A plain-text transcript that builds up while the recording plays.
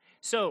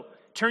So,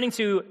 turning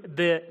to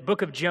the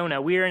book of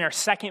Jonah, we are in our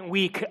second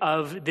week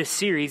of this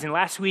series. And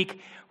last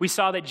week, we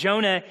saw that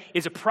Jonah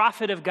is a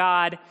prophet of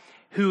God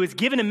who is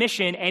given a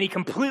mission, and he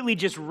completely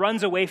just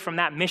runs away from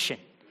that mission.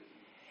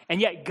 And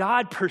yet,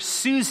 God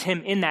pursues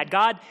him in that.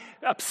 God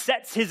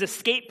upsets his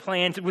escape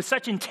plans with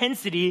such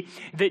intensity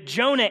that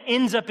Jonah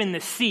ends up in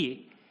the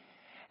sea.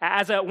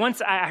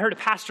 Once I heard a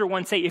pastor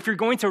once say, if you're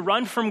going to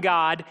run from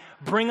God,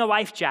 bring a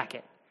life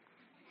jacket.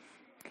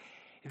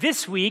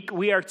 This week,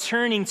 we are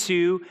turning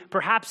to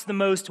perhaps the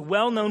most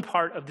well-known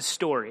part of the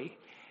story,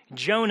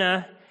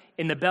 Jonah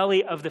in the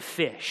belly of the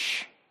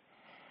fish.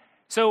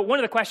 So one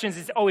of the questions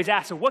is always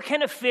asked, so what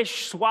kind of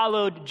fish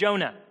swallowed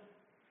Jonah?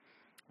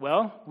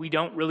 Well, we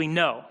don't really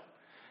know.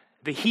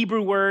 The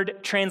Hebrew word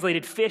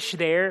translated fish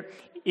there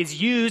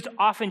is used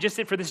often just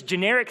for this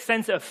generic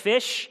sense of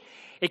fish.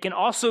 It can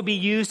also be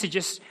used to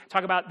just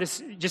talk about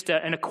this,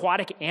 an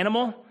aquatic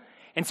animal.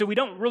 And so we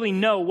don't really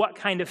know what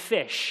kind of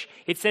fish.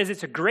 It says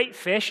it's a great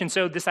fish, and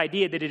so this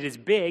idea that it is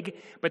big,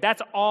 but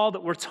that's all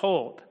that we're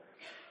told.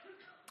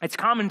 It's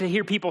common to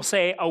hear people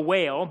say a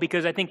whale,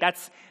 because I think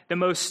that's the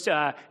most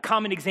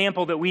common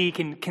example that we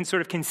can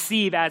sort of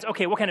conceive as,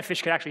 okay, what kind of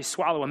fish could actually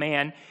swallow a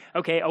man?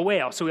 Okay, a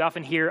whale. So we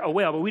often hear a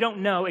whale, but we don't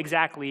know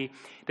exactly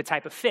the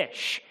type of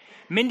fish.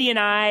 Mindy and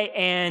I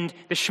and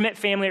the Schmidt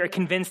family are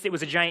convinced it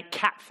was a giant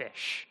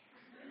catfish.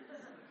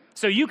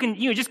 So you can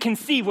just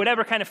conceive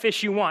whatever kind of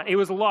fish you want. It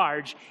was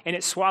large, and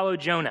it swallowed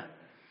Jonah.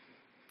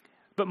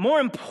 But more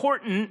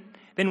important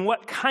than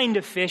what kind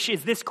of fish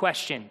is this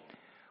question.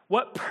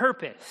 What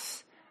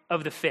purpose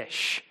of the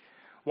fish?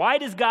 Why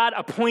does God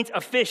appoint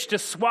a fish to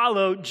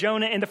swallow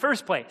Jonah in the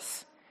first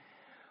place?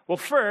 Well,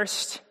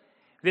 first,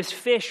 this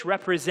fish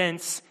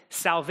represents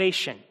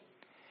salvation.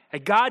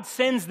 God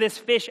sends this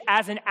fish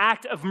as an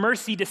act of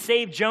mercy to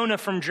save Jonah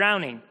from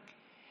drowning.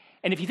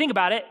 And if you think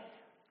about it,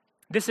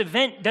 this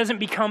event doesn't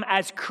become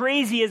as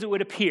crazy as it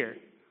would appear.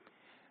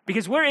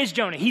 Because where is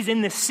Jonah? He's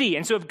in the sea.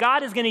 And so if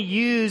God is going to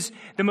use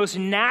the most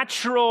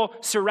natural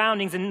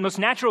surroundings and the most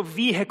natural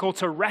vehicle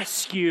to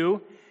rescue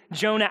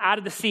Jonah out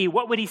of the sea,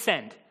 what would he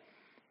send?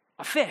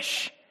 A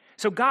fish.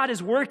 So God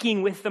is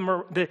working with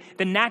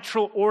the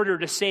natural order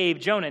to save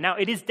Jonah. Now,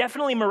 it is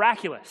definitely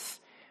miraculous.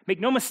 Make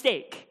no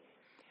mistake.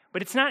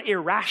 But it's not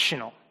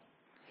irrational.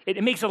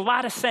 It makes a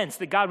lot of sense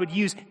that God would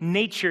use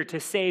nature to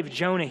save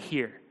Jonah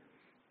here.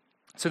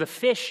 So the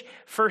fish,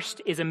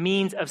 first, is a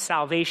means of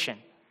salvation.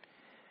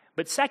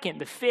 But second,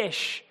 the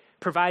fish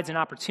provides an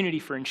opportunity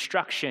for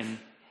instruction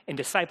and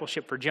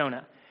discipleship for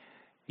Jonah.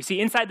 You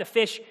see, inside the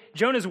fish,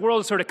 Jonah's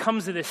world sort of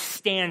comes to this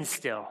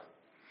standstill.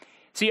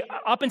 See,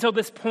 up until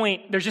this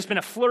point, there's just been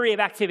a flurry of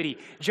activity.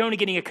 Jonah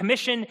getting a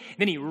commission,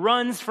 then he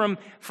runs from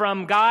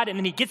God, and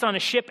then he gets on a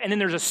ship, and then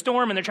there's a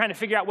storm, and they're trying to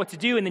figure out what to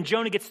do, and then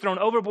Jonah gets thrown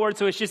overboard,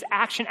 so it's just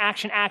action,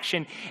 action,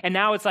 action. And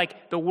now it's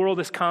like the world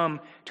has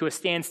come to a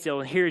standstill,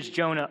 and here's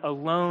Jonah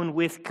alone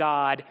with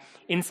God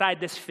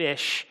inside this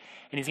fish,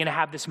 and he's going to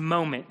have this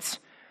moment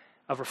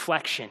of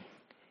reflection,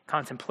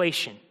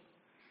 contemplation.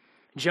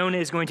 Jonah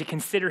is going to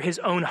consider his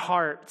own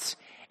heart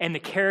and the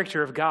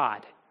character of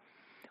God.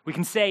 We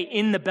can say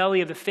in the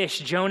belly of the fish,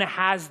 Jonah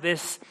has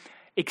this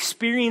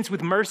experience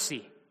with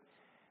mercy.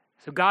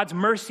 So God's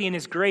mercy and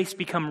his grace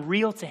become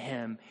real to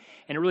him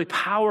in a really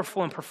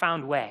powerful and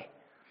profound way.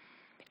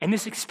 And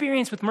this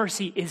experience with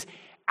mercy is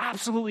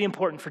absolutely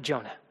important for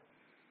Jonah.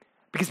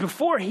 Because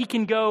before he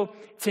can go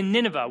to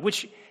Nineveh,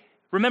 which,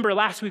 remember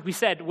last week we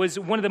said, was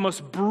one of the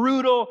most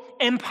brutal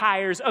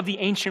empires of the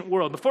ancient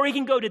world. Before he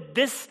can go to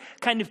this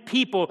kind of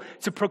people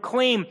to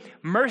proclaim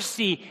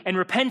mercy and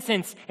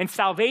repentance and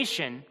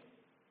salvation,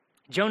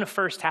 Jonah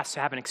first has to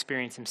have an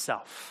experience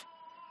himself.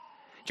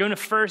 Jonah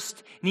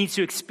first needs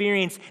to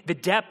experience the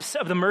depths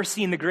of the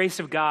mercy and the grace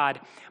of God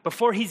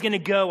before he's going to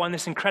go on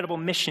this incredible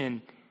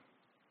mission.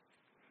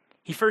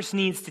 He first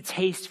needs to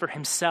taste for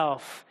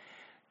himself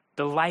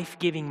the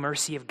life-giving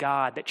mercy of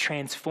God that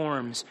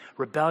transforms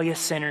rebellious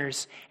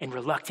sinners and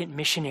reluctant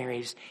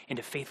missionaries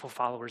into faithful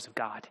followers of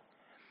God.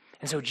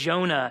 And so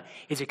Jonah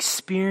is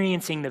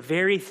experiencing the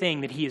very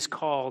thing that he is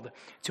called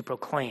to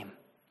proclaim.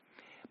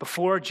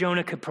 Before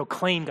Jonah could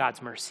proclaim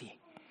God's mercy,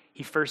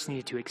 he first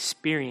needed to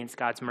experience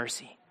God's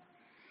mercy.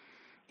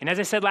 And as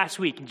I said last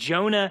week,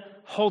 Jonah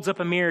holds up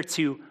a mirror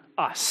to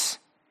us.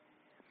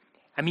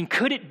 I mean,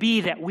 could it be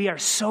that we are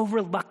so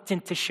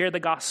reluctant to share the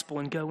gospel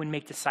and go and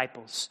make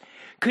disciples?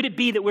 Could it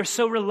be that we're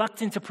so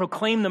reluctant to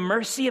proclaim the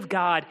mercy of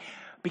God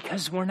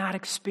because we're not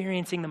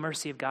experiencing the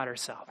mercy of God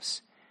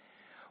ourselves?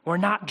 We're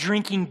not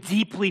drinking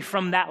deeply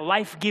from that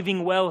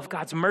life-giving well of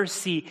God's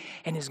mercy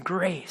and his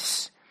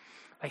grace.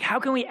 Like,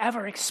 how can we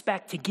ever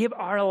expect to give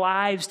our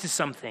lives to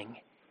something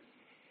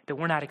that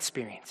we're not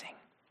experiencing?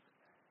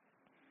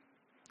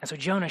 And so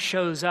Jonah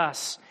shows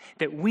us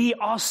that we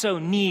also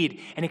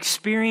need an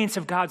experience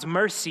of God's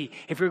mercy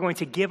if we're going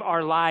to give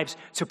our lives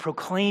to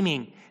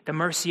proclaiming the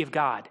mercy of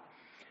God.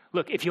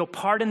 Look, if you'll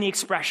pardon the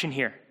expression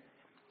here,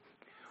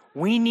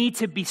 we need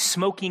to be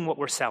smoking what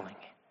we're selling.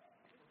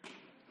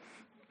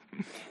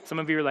 Some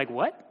of you are like,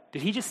 what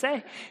did he just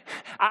say?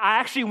 I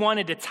actually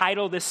wanted to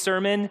title this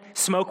sermon,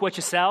 Smoke What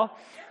You Sell.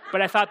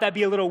 but I thought that'd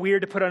be a little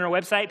weird to put on our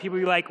website. People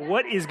would be like,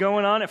 what is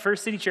going on at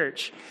First City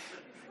Church?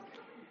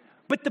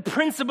 But the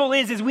principle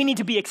is we need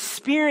to be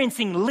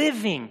experiencing,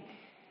 living,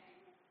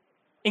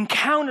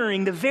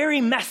 encountering the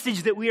very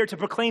message that we are to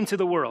proclaim to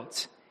the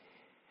world.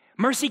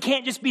 Mercy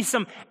can't just be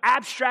some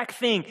abstract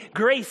thing.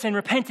 Grace and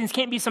repentance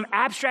can't be some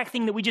abstract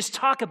thing that we just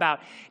talk about.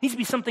 It needs to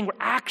be something we're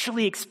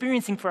actually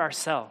experiencing for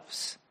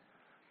ourselves.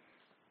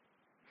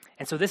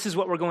 And so this is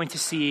what we're going to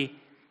see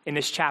in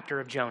this chapter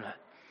of Jonah.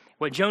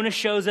 What Jonah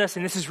shows us,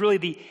 and this is really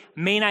the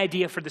main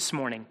idea for this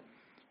morning,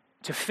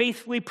 to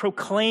faithfully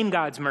proclaim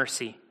God's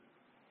mercy,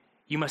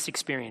 you must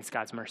experience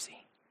God's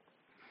mercy.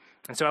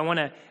 And so I want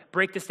to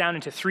break this down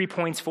into 3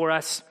 points for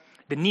us: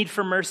 the need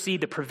for mercy,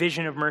 the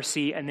provision of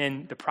mercy, and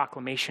then the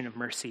proclamation of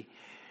mercy.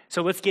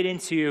 So let's get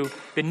into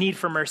the need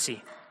for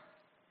mercy.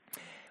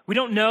 We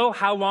don't know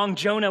how long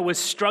Jonah was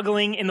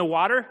struggling in the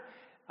water.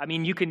 I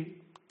mean, you can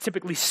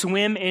typically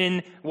swim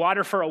in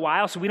water for a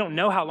while, so we don't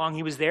know how long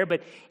he was there,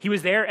 but he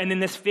was there, and then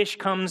this fish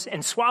comes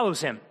and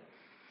swallows him.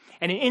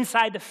 And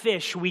inside the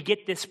fish, we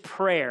get this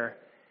prayer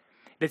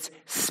that's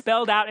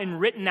spelled out and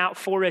written out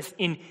for us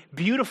in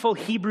beautiful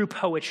Hebrew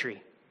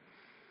poetry.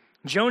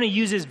 Jonah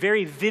uses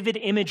very vivid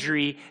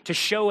imagery to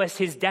show us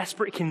his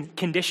desperate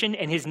condition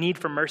and his need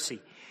for mercy.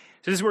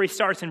 So this is where he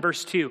starts in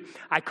verse 2.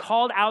 I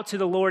called out to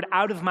the Lord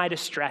out of my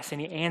distress, and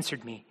he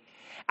answered me.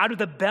 Out of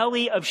the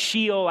belly of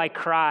Sheol I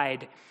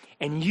cried,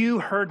 and you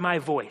heard my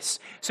voice.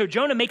 So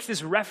Jonah makes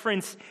this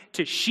reference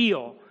to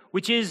Sheol,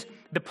 which is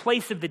the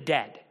place of the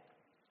dead.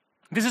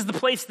 This is the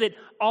place that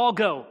all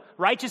go,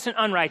 righteous and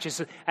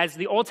unrighteous. As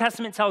the Old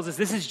Testament tells us,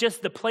 this is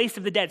just the place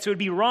of the dead. So it would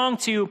be wrong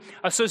to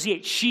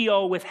associate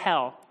Sheol with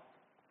hell.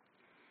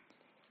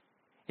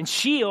 And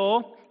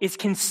Sheol is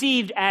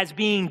conceived as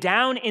being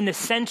down in the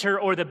center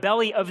or the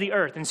belly of the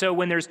earth. And so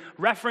when there's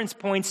reference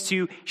points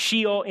to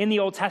Sheol in the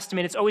Old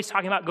Testament, it's always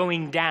talking about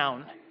going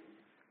down.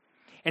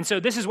 And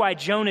so this is why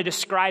Jonah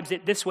describes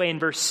it this way in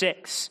verse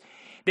 6,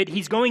 that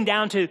he's going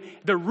down to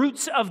the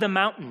roots of the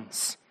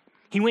mountains.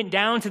 He went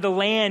down to the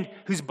land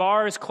whose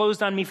bars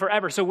closed on me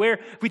forever. So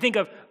if we think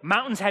of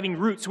mountains having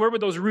roots, where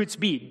would those roots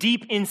be?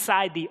 Deep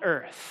inside the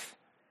earth.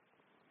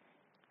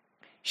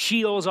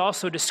 Sheol is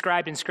also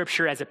described in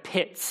Scripture as a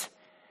pit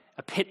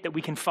that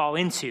we can fall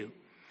into.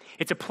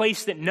 It's a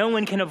place that no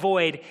one can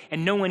avoid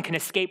and no one can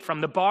escape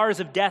from. The bars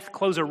of death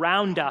close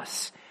around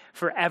us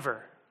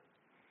forever.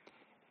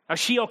 Now,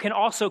 Sheol can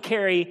also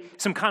carry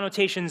some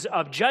connotations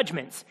of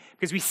judgments,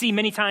 because we see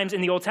many times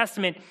in the Old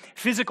Testament,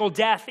 physical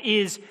death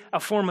is a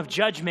form of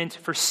judgment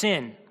for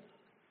sin.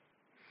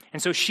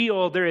 And so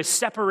Sheol, there is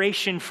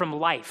separation from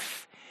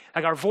life.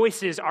 Like our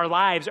voices, our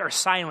lives are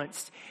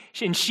silenced.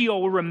 In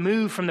Sheol, we're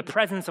removed from the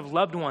presence of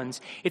loved ones.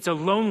 It's a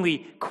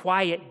lonely,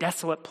 quiet,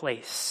 desolate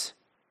place.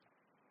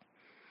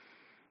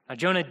 Now,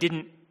 Jonah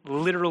didn't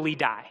literally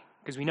die,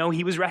 because we know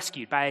he was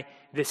rescued by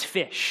this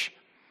fish.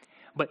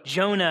 But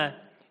Jonah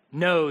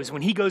knows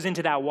when he goes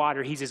into that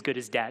water, he's as good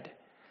as dead.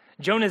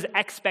 Jonah's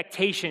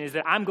expectation is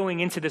that I'm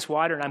going into this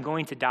water and I'm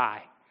going to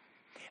die.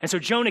 And so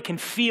Jonah can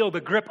feel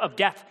the grip of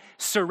death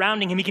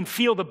surrounding him. He can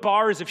feel the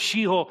bars of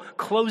Sheol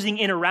closing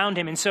in around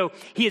him. And so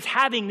he is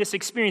having this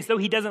experience, though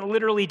he doesn't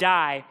literally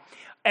die.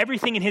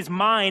 Everything in his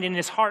mind and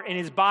his heart and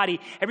his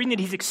body, everything that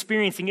he's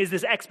experiencing is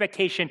this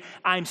expectation,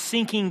 I'm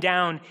sinking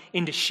down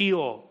into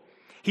Sheol.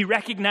 He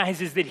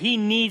recognizes that he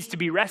needs to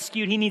be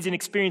rescued. He needs an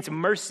experience of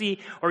mercy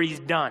or he's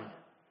done.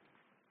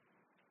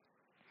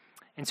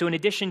 And so in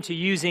addition to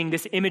using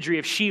this imagery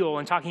of Sheol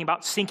and talking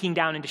about sinking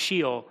down into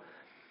Sheol,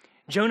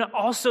 Jonah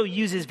also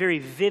uses very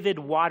vivid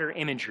water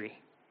imagery.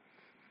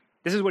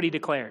 This is what he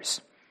declares.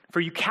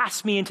 For you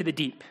cast me into the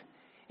deep,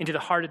 into the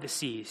heart of the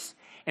seas,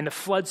 and the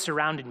flood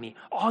surrounded me.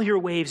 All your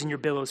waves and your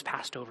billows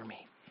passed over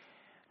me.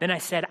 Then I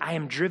said, I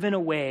am driven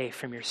away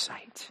from your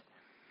sight.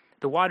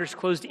 The waters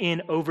closed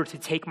in over to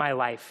take my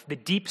life. The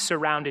deep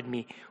surrounded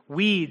me.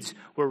 Weeds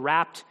were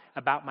wrapped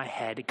about my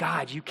head.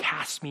 God, you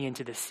cast me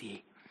into the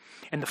sea.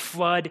 And the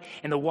flood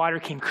and the water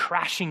came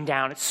crashing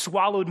down. It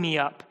swallowed me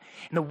up.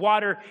 And the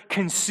water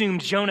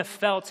consumed. Jonah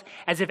felt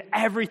as if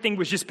everything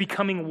was just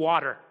becoming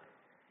water,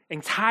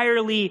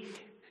 entirely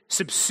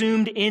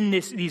subsumed in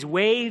these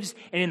waves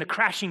and in the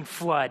crashing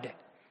flood.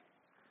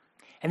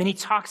 And then he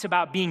talks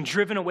about being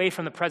driven away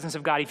from the presence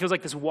of God. He feels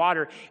like this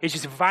water is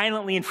just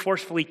violently and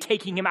forcefully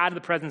taking him out of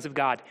the presence of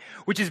God,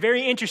 which is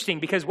very interesting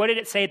because what did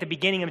it say at the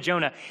beginning of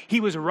Jonah? He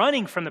was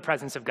running from the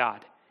presence of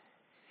God.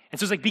 And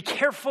so it's like, be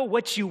careful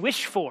what you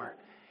wish for.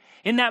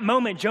 In that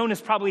moment,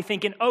 Jonah's probably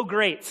thinking, oh,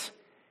 great.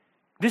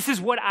 This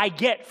is what I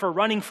get for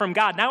running from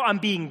God. Now I'm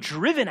being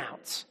driven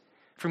out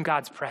from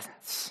God's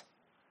presence.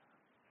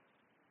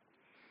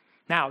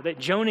 Now, that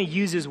Jonah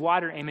uses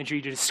water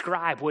imagery to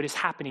describe what is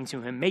happening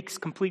to him makes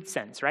complete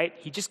sense, right?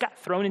 He just got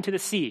thrown into the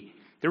sea.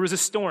 There was a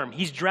storm.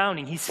 He's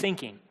drowning. He's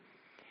sinking.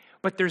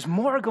 But there's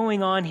more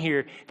going on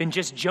here than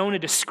just Jonah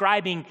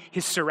describing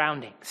his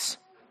surroundings.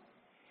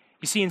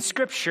 You see, in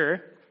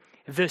Scripture,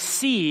 the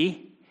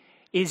sea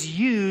is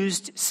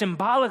used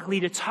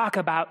symbolically to talk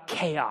about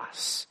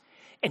chaos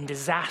and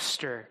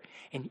disaster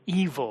and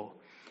evil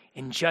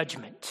and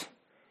judgment.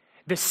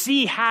 The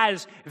sea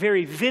has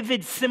very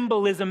vivid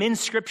symbolism in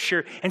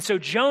Scripture, and so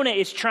Jonah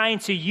is trying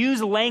to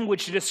use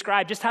language to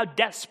describe just how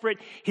desperate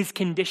his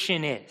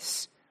condition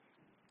is.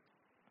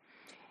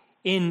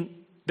 In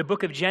the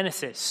book of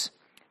Genesis,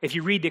 if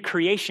you read the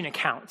creation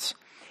accounts,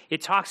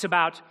 it talks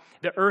about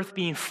the earth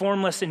being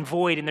formless and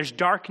void, and there's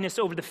darkness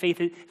over the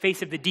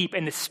face of the deep,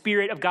 and the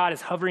Spirit of God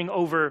is hovering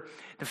over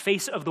the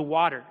face of the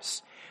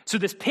waters. So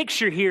this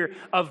picture here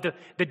of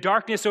the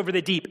darkness over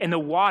the deep and the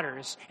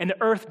waters and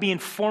the earth being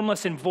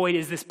formless and void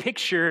is this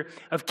picture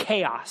of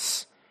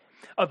chaos,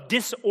 of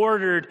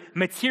disordered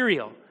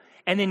material.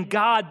 And then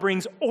God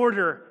brings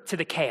order to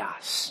the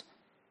chaos.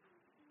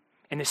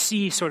 And the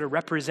sea sort of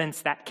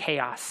represents that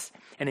chaos.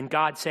 And then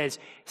God says,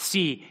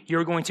 sea,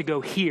 you're going to go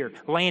here.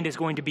 Land is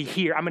going to be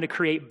here. I'm going to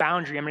create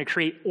boundary. I'm going to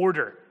create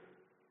order.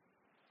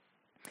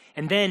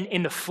 And then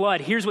in the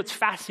flood, here's what's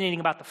fascinating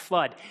about the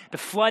flood. The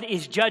flood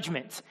is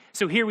judgment.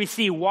 So here we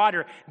see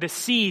water, the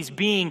seas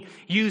being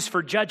used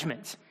for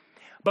judgment.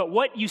 But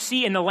what you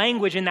see in the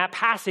language in that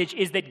passage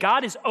is that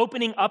God is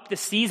opening up the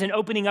seas and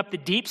opening up the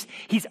deeps.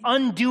 He's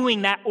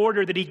undoing that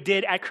order that he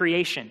did at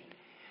creation.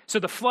 So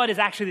the flood is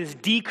actually this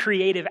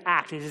decreative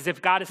act. It's as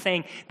if God is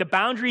saying, the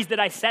boundaries that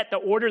I set, the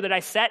order that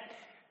I set,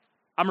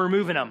 I'm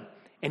removing them.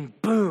 And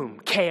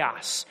boom,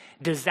 chaos,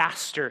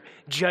 disaster,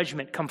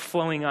 judgment come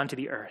flowing onto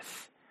the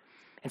earth.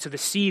 And so the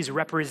seas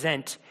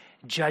represent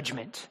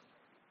judgment.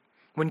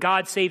 When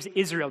God saves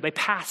Israel, they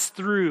pass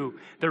through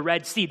the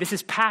Red Sea. This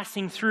is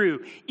passing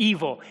through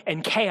evil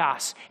and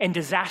chaos and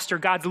disaster.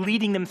 God's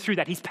leading them through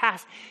that.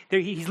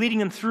 He's leading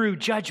them through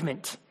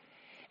judgment.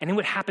 And then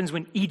what happens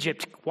when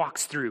Egypt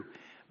walks through?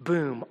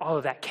 Boom, all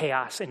of that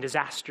chaos and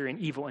disaster and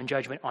evil and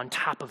judgment on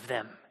top of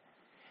them.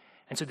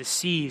 And so the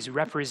seas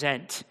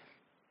represent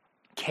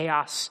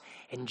chaos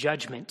and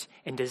judgment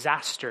and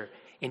disaster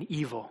and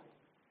evil.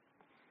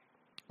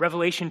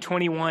 Revelation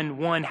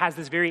 21:1 has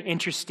this very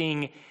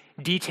interesting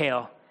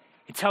detail.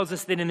 It tells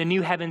us that in the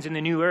new heavens and the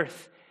new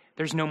earth,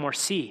 there's no more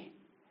sea.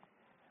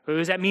 Well,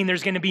 does that mean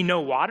there's going to be no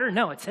water?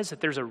 No, it says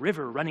that there's a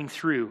river running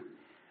through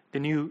the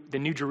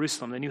new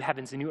Jerusalem, the new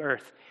heavens, the new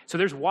earth. So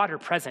there's water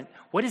present.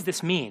 What does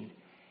this mean?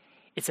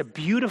 It's a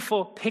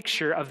beautiful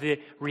picture of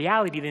the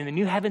reality that in the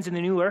new heavens and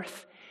the new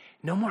earth,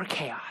 no more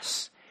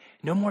chaos,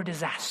 no more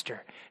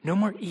disaster, no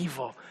more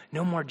evil,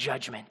 no more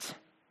judgment.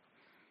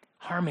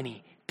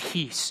 Harmony,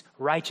 peace,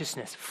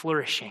 righteousness,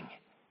 flourishing.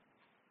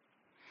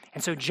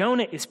 And so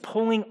Jonah is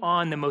pulling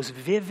on the most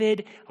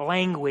vivid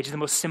language, the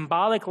most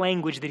symbolic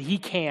language that he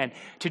can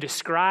to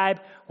describe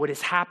what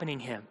is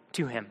happening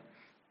to him.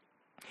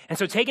 And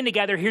so taken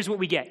together, here's what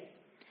we get.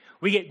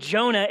 We get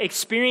Jonah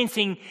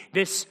experiencing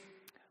this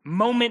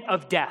moment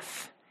of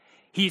death.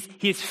 He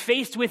is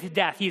faced with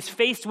death. He is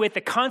faced with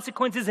the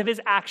consequences of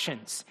his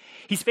actions.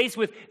 He's faced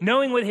with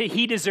knowing what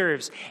he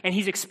deserves. And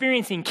he's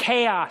experiencing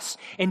chaos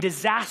and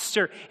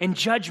disaster and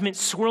judgment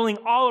swirling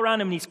all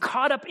around him. And he's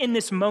caught up in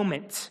this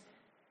moment.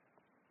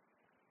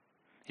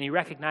 And he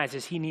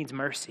recognizes he needs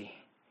mercy.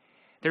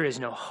 There is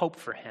no hope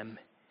for him.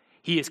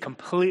 He is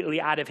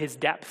completely out of his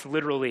depth,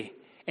 literally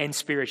and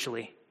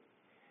spiritually.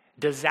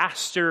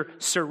 Disaster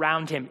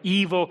surrounds him.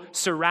 Evil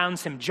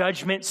surrounds him.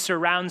 Judgment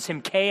surrounds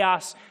him.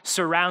 Chaos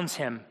surrounds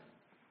him.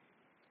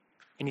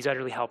 And he's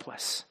utterly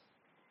helpless.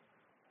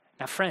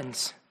 Now,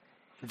 friends,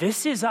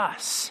 this is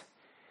us.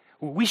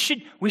 We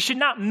should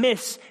not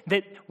miss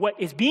that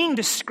what is being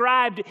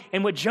described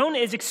and what Jonah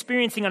is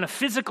experiencing on a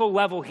physical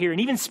level here,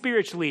 and even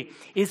spiritually,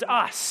 is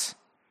us.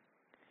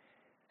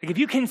 Like if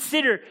you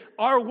consider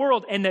our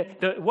world and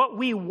what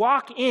we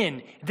walk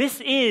in, this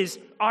is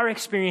our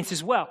experience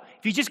as well.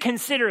 If you just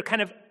consider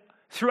kind of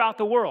throughout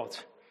the world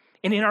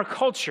and in our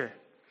culture,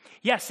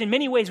 yes, in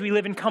many ways we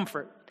live in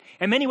comfort.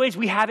 In many ways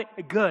we have it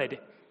good.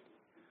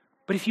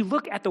 But if you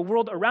look at the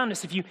world around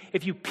us, if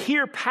you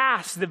peer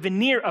past the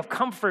veneer of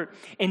comfort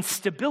and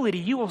stability,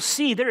 you will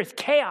see there is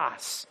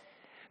chaos.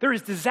 There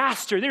is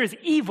disaster. There is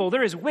evil.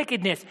 There is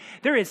wickedness.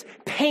 There is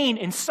pain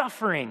and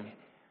suffering.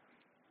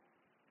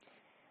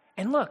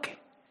 And look,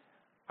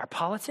 our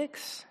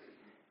politics,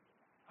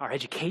 our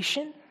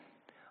education,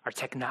 our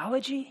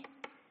technology,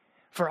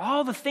 for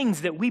all the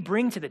things that we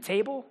bring to the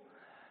table,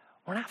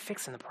 we're not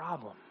fixing the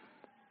problem.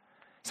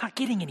 It's not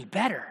getting any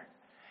better.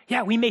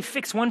 Yeah, we may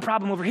fix one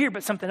problem over here,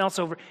 but something else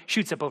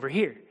shoots up over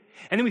here.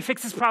 And then we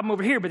fix this problem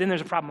over here, but then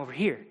there's a problem over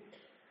here.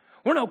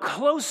 We're no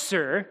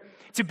closer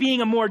to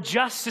being a more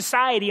just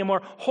society, a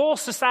more whole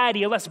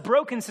society, a less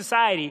broken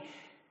society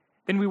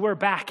than we were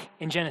back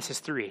in Genesis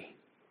 3.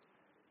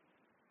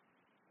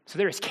 So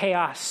there is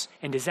chaos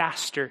and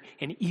disaster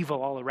and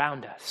evil all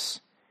around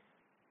us.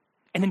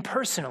 And then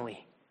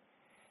personally,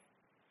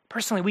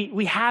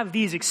 we have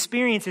these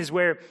experiences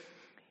where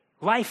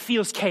life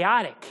feels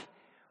chaotic,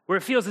 where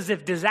it feels as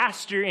if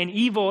disaster and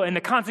evil and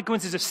the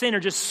consequences of sin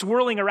are just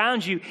swirling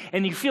around you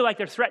and you feel like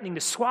they're threatening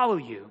to swallow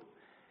you.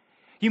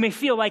 You may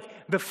feel like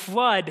the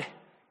flood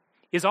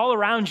is all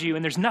around you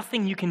and there's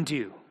nothing you can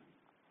do.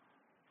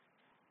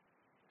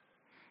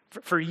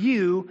 For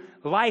you,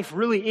 life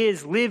really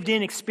is lived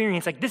in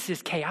experience. Like this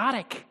is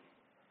chaotic.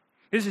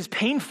 This is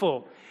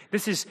painful.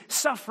 This is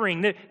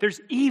suffering.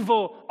 There's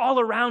evil all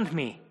around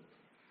me.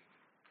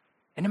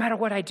 And no matter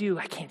what I do,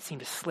 I can't seem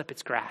to slip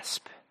its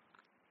grasp.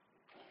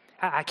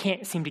 I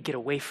can't seem to get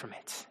away from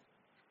it.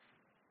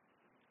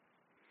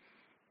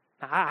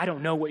 I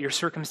don't know what your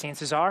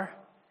circumstances are,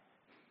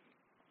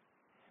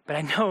 but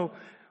I know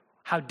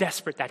how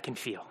desperate that can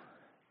feel.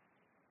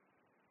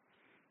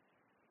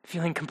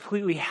 Feeling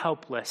completely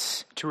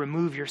helpless to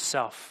remove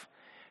yourself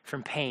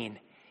from pain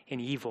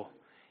and evil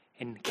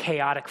and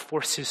chaotic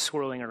forces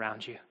swirling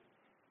around you.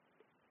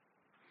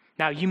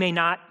 Now, you may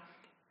not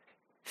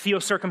feel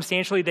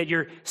circumstantially that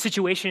your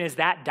situation is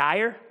that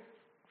dire,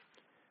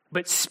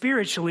 but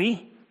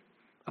spiritually,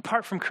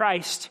 apart from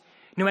Christ,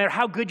 no matter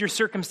how good your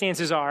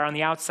circumstances are on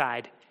the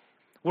outside,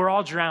 we're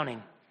all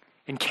drowning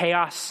in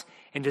chaos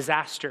and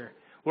disaster.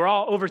 We're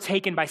all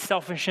overtaken by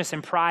selfishness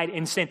and pride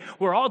and sin.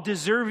 We're all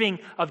deserving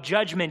of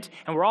judgment,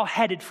 and we're all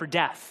headed for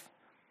death.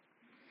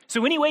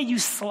 So any way you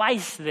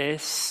slice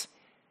this,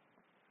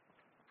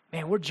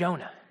 man, we're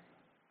Jonah.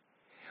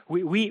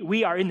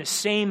 We are in the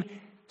same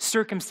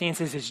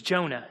circumstances as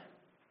Jonah,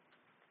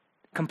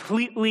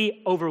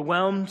 completely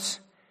overwhelmed,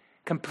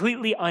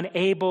 completely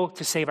unable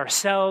to save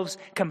ourselves,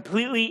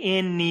 completely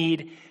in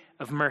need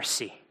of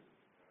mercy.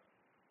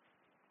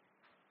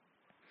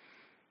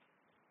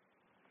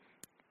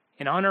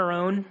 And on our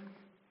own,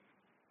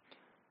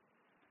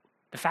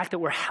 the fact that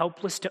we're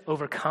helpless to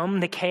overcome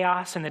the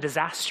chaos and the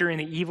disaster and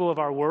the evil of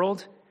our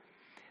world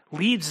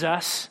leaves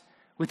us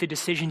with a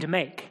decision to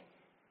make.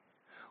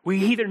 We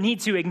either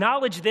need to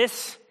acknowledge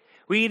this,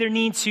 we either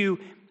need to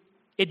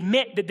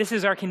admit that this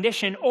is our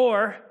condition,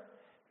 or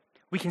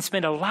we can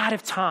spend a lot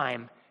of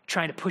time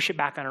trying to push it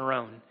back on our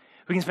own.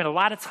 We can spend a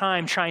lot of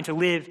time trying to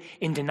live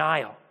in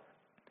denial.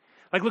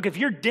 Like, look, if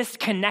you're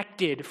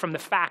disconnected from the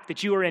fact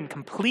that you are in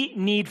complete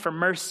need for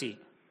mercy,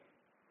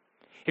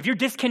 if you're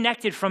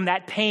disconnected from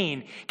that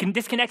pain,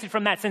 disconnected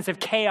from that sense of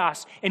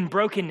chaos and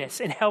brokenness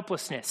and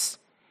helplessness,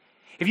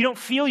 if you don't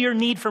feel your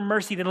need for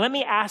mercy, then let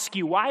me ask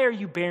you, why are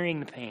you bearing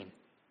the pain?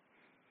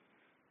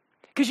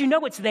 Because you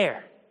know it's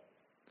there.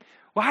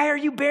 Why are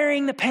you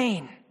bearing the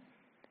pain?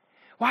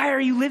 Why are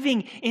you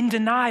living in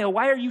denial?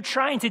 Why are you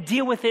trying to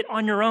deal with it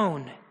on your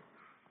own?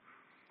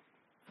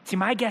 See,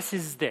 my guess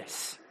is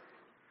this.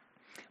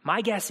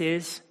 My guess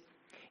is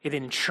that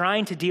in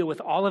trying to deal with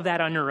all of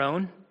that on your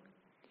own,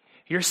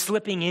 you're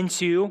slipping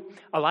into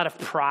a lot of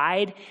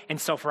pride and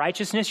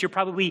self-righteousness. You're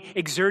probably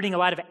exerting a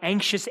lot of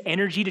anxious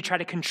energy to try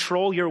to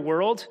control your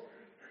world.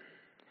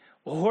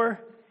 Or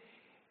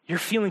you're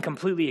feeling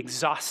completely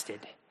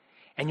exhausted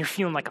and you're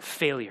feeling like a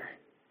failure.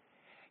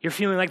 You're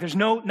feeling like there's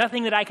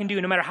nothing that I can do.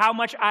 No matter how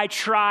much I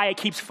try, it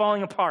keeps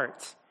falling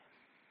apart.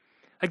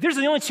 Like, there's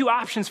the only two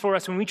options for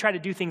us when we try to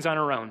do things on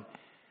our own.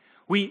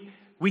 We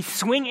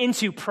swing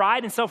into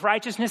pride and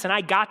self-righteousness, and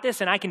I got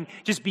this, and I can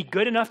just be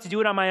good enough to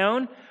do it on my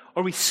own,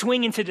 or we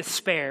swing into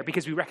despair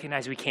because we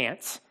recognize we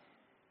can't.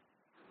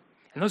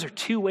 And those are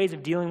two ways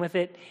of dealing with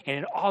it, and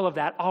in all of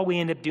that, all we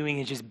end up doing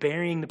is just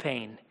burying the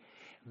pain,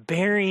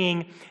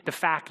 burying the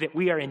fact that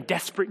we are in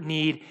desperate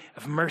need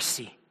of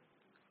mercy.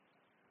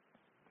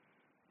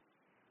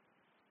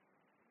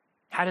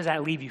 How does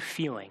that leave you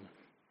feeling?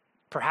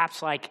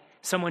 Perhaps like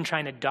someone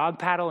trying to dog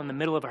paddle in the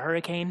middle of a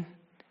hurricane?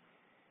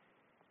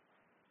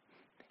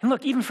 And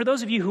look, even for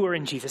those of you who are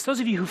in Jesus, those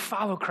of you who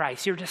follow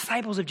Christ, you're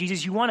disciples of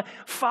Jesus, you want to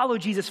follow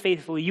Jesus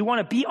faithfully, you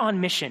want to be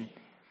on mission.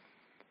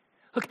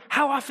 Look,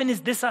 how often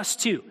is this us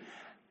too?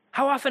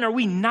 How often are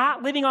we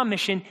not living on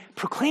mission,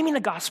 proclaiming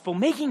the gospel,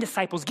 making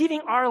disciples,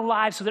 giving our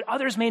lives so that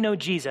others may know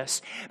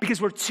Jesus,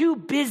 because we're too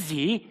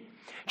busy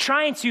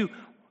trying to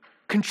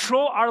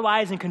control our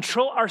lives and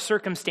control our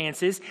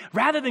circumstances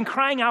rather than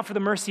crying out for the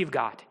mercy of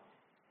God?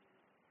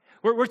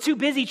 We're too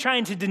busy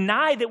trying to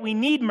deny that we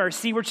need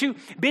mercy. We're too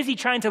busy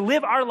trying to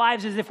live our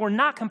lives as if we're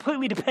not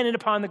completely dependent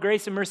upon the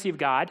grace and mercy of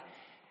God.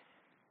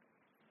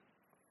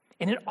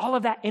 And in all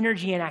of that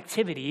energy and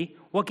activity,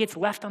 what gets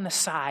left on the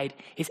side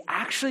is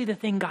actually the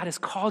thing God has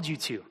called you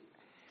to.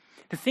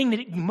 The thing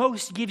that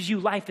most gives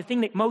you life, the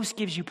thing that most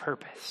gives you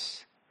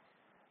purpose.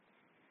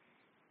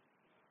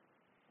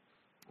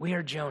 We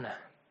are Jonah,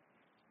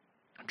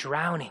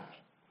 drowning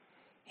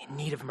in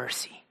need of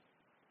mercy.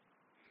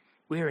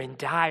 We are in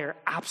dire,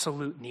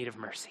 absolute need of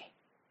mercy.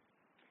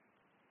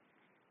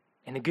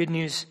 And the good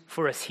news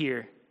for us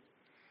here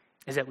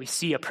is that we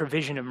see a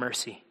provision of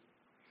mercy.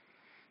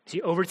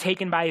 See,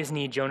 overtaken by his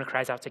need, Jonah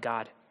cries out to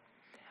God.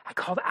 I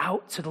called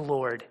out to the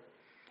Lord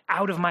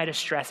out of my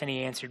distress, and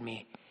he answered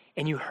me,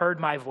 and you heard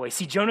my voice.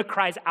 See, Jonah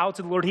cries out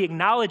to the Lord. He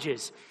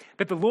acknowledges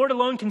that the Lord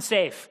alone can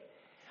save.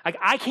 Like,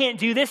 I can't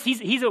do this.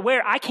 He's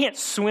aware I can't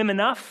swim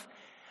enough.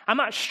 I'm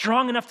not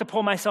strong enough to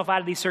pull myself out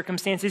of these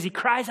circumstances. He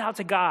cries out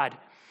to God.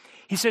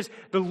 He says,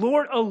 the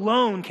Lord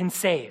alone can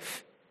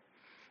save.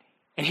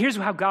 And here's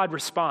how God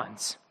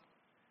responds.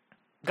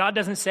 God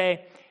doesn't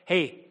say,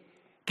 hey,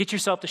 get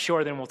yourself to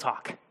shore, then we'll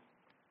talk.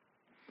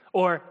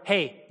 Or,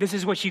 hey, this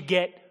is what you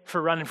get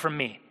for running from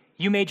me.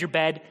 You made your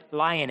bed,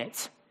 lie in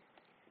it.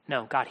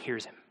 No, God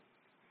hears him.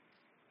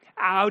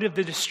 Out of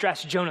the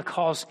distress, Jonah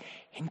calls,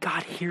 and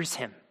God hears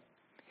him.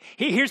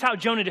 Here's how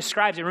Jonah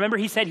describes it. Remember,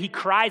 he said he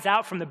cries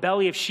out from the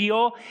belly of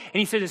Sheol, and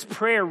he said his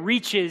prayer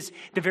reaches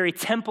the very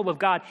temple of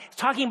God. He's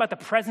talking about the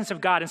presence of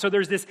God. And so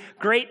there's this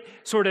great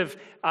sort of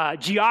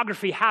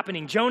geography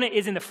happening. Jonah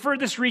is in the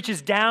furthest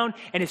reaches down,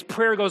 and his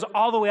prayer goes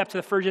all the way up to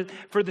the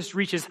furthest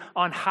reaches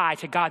on high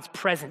to God's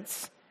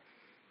presence.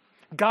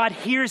 God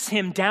hears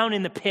him down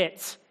in the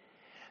pit.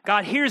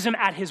 God hears him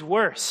at his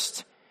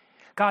worst.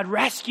 God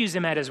rescues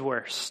him at his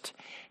worst.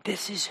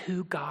 This is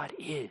who God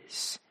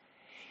is.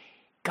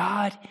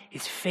 God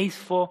is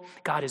faithful.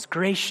 God is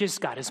gracious.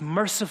 God is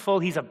merciful.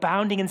 He's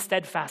abounding in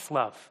steadfast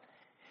love.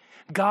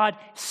 God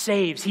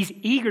saves. He's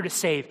eager to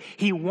save.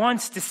 He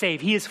wants to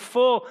save. He is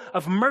full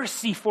of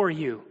mercy for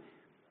you.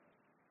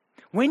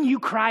 When you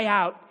cry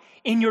out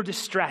in your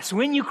distress,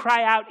 when you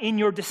cry out in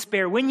your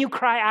despair, when you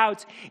cry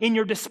out in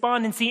your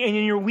despondency and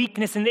in your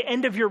weakness and the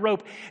end of your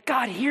rope,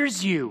 God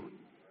hears you.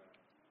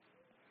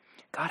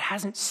 God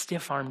hasn't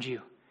stiff-armed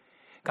you.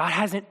 God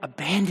hasn't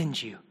abandoned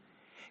you.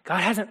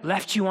 God hasn't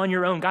left you on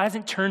your own. God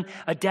hasn't turned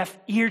a deaf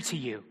ear to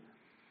you.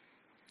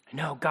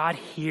 No, God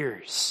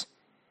hears,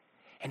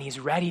 and he's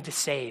ready to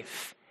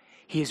save.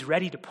 He is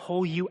ready to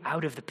pull you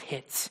out of the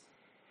pits.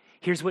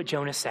 Here's what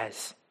Jonah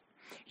says.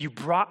 You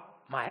brought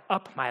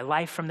up my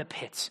life from the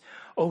pits,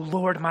 O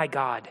Lord my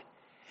God.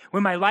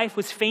 When my life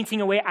was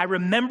fainting away, I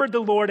remembered the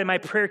Lord, and my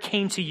prayer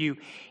came to you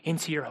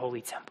into your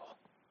holy temple.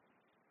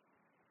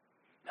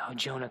 Now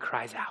Jonah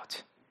cries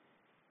out.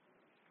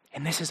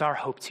 And this is our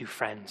hope too,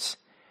 friends.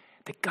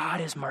 That God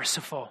is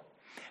merciful.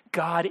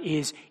 God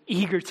is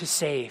eager to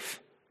save.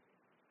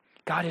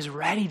 God is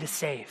ready to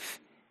save.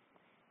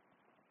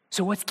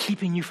 So what's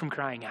keeping you from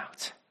crying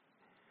out?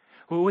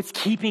 Well, what's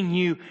keeping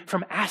you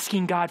from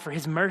asking God for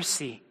his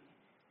mercy?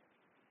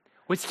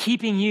 What's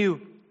keeping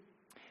you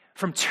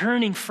from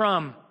turning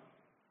from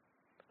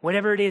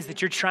whatever it is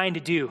that you're trying to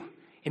do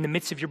in the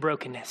midst of your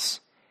brokenness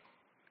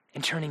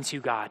and turning to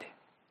God?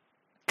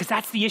 Because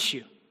that's the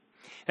issue.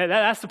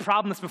 That's the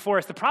problem that's before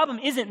us. The problem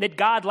isn't that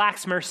God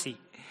lacks mercy.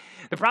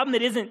 The problem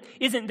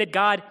isn't that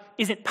God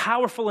isn't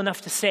powerful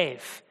enough to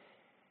save.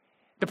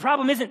 The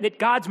problem isn't that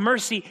God's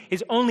mercy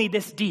is only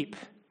this deep.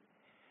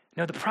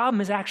 No, the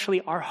problem is actually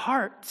our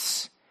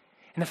hearts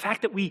and the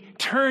fact that we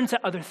turn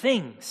to other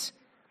things.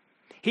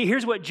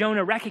 Here's what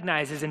Jonah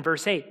recognizes in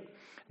verse 8.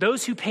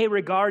 Those who pay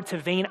regard to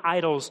vain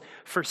idols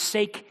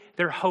forsake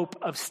their hope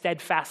of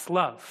steadfast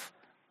love.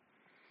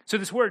 So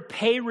this word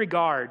pay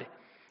regard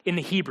in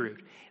the Hebrew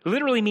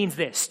literally means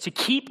this: to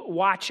keep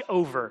watch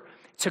over,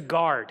 to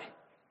guard,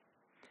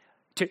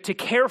 to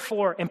care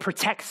for and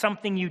protect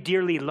something you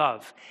dearly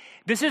love.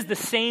 This is the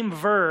same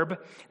verb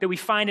that we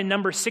find in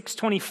Numbers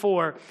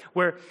 6:24,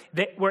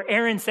 where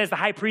Aaron says, the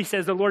high priest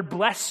says, the Lord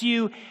bless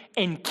you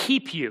and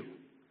keep you.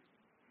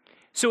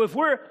 So if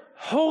we're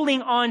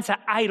holding on to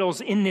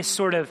idols in this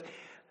sort of,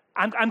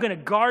 I'm going to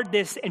guard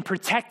this and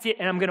protect it,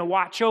 and I'm going to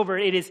watch over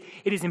it,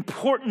 it is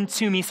important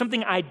to me,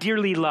 something I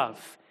dearly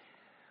love.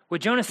 What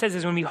Jonah says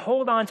is when we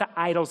hold on to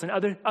idols and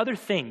other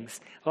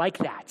things like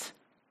that,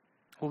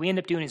 what we end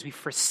up doing is we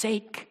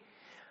forsake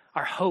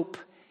our hope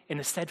in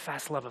the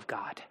steadfast love of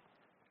God.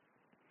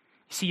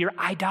 You see, your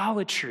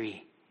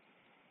idolatry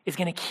is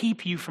going to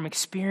keep you from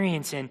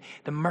experiencing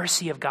the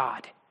mercy of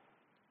God.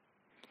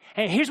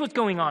 And here's what's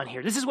going on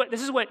here. This is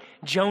what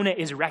Jonah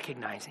is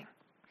recognizing.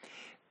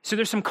 So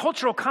there's some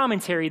cultural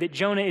commentary that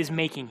Jonah is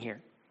making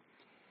here.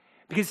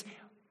 Because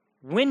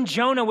when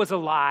Jonah was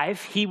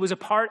alive, he was a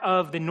part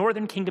of the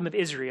northern kingdom of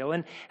Israel.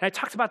 And I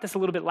talked about this a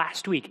little bit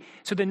last week.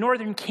 So the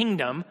northern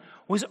kingdom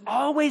was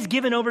always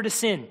given over to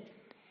sin.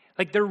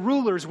 Like their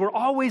rulers were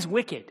always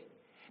wicked.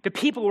 The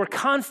people were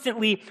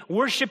constantly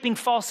worshiping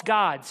false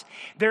gods.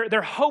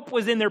 Their hope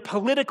was in their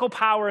political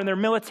power and their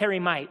military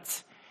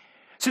might.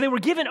 So they were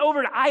given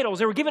over to idols.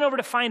 They were given over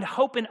to find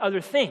hope in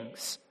other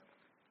things.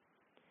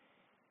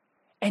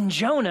 And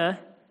Jonah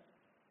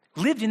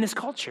lived in this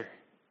culture.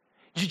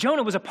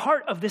 Jonah was a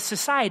part of this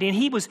society, and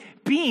he was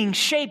being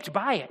shaped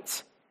by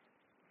it.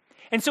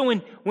 And so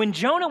when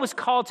Jonah was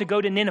called to go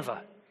to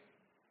Nineveh,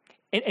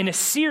 and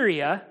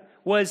Assyria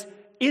was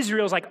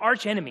Israel's like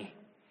arch enemy,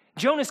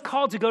 Jonah's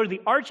called to go to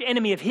the arch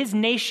enemy of his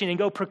nation and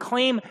go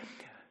proclaim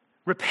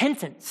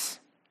repentance.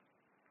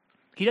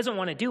 He doesn't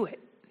want to do it.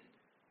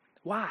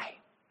 Why?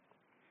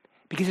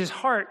 Because his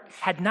heart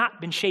had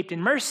not been shaped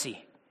in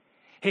mercy.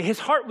 His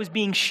heart was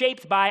being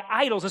shaped by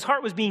idols. His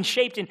heart was being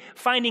shaped in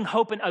finding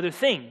hope in other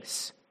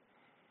things.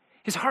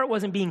 His heart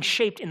wasn't being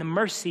shaped in the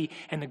mercy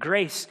and the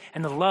grace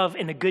and the love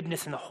and the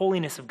goodness and the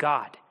holiness of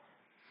God.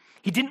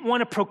 He didn't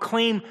want to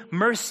proclaim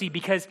mercy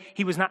because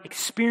he was not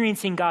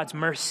experiencing God's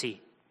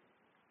mercy.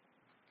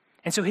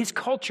 And so his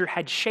culture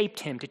had shaped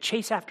him to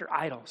chase after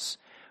idols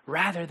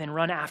rather than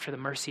run after the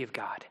mercy of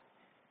God.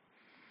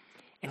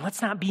 And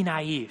let's not be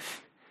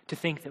naive to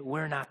think that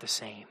we're not the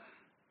same.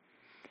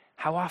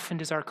 How often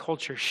does our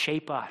culture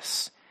shape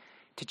us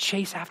to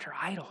chase after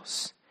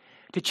idols,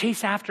 to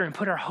chase after and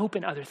put our hope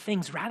in other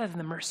things rather than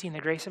the mercy and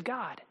the grace of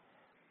God?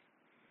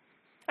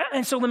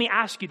 And so let me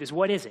ask you this.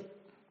 What is it?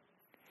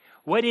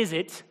 What is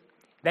it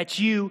that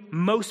you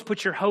most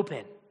put your hope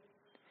in?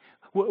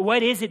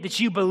 What is it that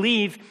you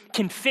believe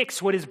can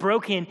fix what is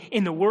broken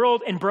in the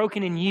world and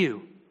broken in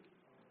you?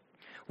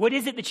 What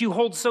is it that you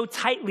hold so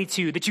tightly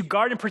to, that you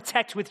guard and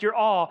protect with your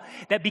all,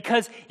 that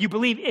because you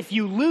believe if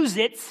you lose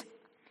it,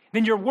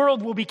 then your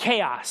world will be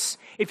chaos.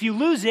 If you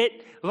lose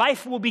it,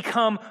 life will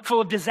become full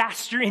of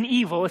disaster and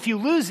evil. If you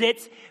lose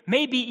it,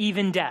 maybe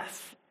even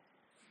death.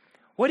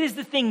 What is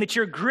the thing that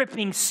you're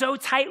gripping so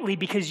tightly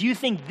because you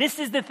think this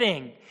is the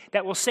thing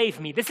that will save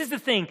me? This is the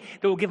thing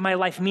that will give my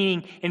life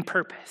meaning and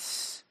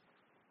purpose.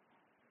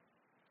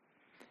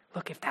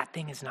 Look, if that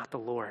thing is not the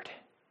Lord,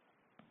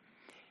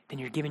 then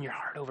you're giving your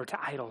heart over to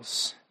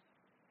idols.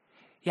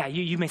 Yeah,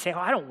 you may say, oh,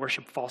 I don't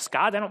worship false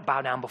gods. I don't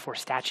bow down before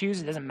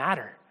statues. It doesn't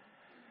matter.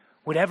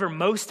 Whatever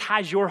most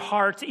has your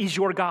heart is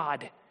your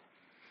God.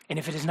 And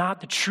if it is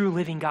not the true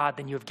living God,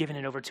 then you have given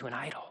it over to an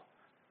idol.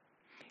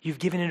 You've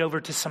given it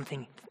over to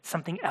something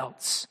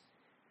else.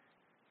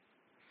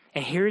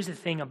 And here's the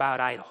thing about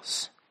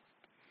idols.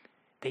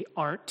 They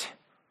aren't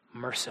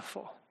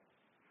merciful.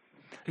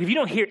 If you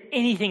don't hear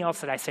anything else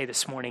that I say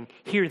this morning,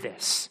 hear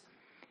this.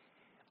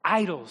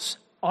 Idols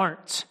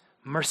aren't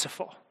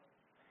merciful.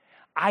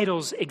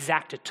 Idols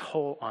exact a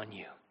toll on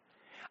you.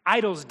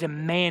 Idols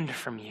demand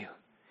from you.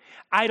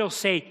 Idols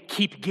say,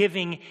 keep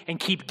giving and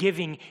keep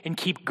giving and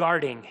keep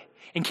guarding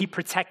and keep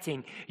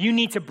protecting. You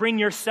need to bring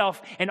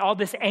yourself and all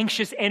this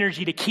anxious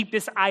energy to keep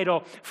this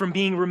idol from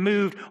being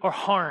removed or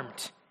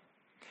harmed.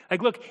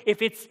 Like, look,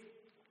 if it's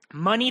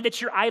money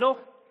that's your idol,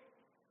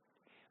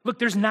 look,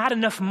 there's not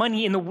enough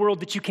money in the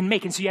world that you can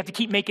make, and so you have to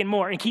keep making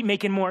more and keep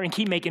making more and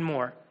keep making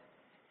more.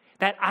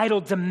 That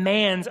idol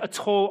demands a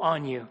toll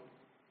on you.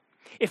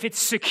 If it's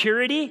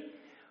security,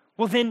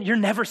 well, then you're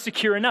never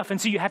secure enough,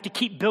 and so you have to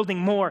keep building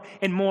more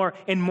and more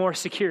and more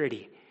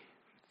security.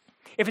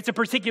 If it's a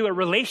particular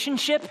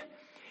relationship,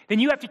 then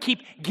you have to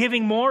keep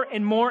giving more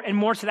and more and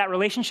more to that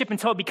relationship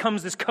until it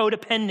becomes this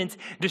codependent,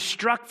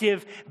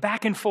 destructive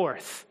back and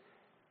forth.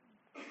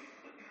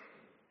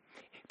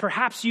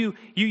 Perhaps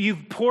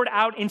you've poured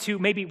out into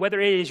maybe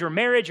whether it is your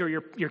marriage or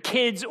your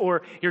kids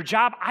or your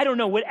job. I don't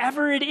know.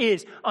 Whatever it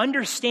is,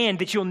 understand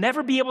that you'll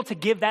never be able to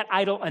give that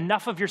idol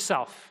enough of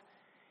yourself.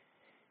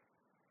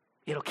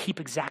 It'll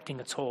keep exacting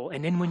a toll.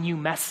 And then when you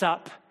mess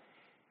up,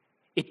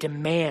 it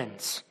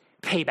demands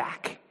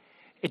payback.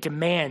 It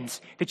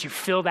demands that you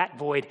fill that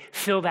void,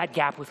 fill that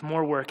gap with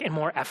more work and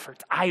more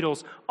effort.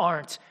 Idols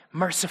aren't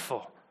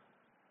merciful.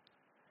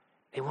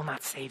 They will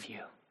not save you.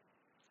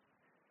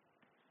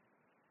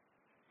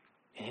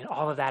 And in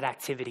all of that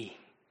activity,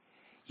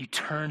 you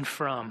turn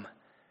from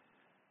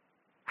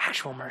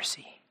actual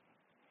mercy,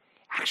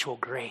 actual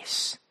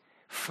grace,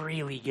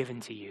 freely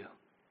given to you,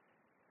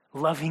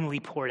 lovingly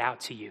poured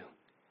out to you.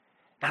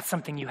 Not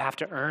something you have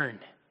to earn,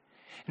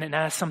 and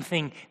not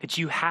something that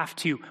you have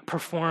to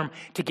perform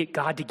to get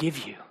God to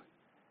give you.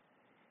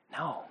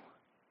 No,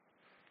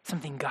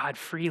 something God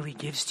freely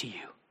gives to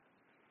you.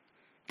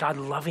 God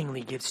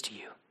lovingly gives to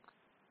you.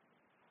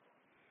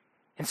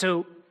 And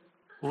so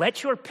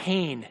let your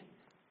pain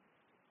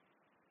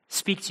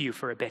speak to you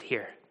for a bit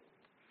here.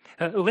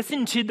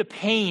 Listen to the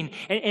pain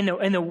and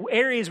the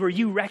areas where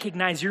you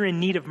recognize you're in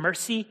need of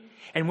mercy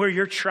and where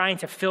you're trying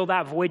to fill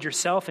that void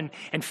yourself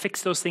and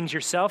fix those things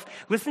yourself.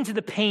 Listen to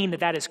the pain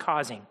that is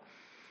causing.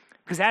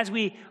 Because as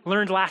we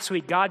learned last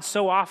week, God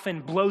so often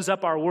blows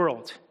up our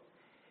world.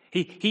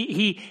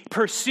 He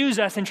pursues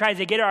us and tries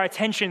to get our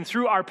attention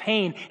through our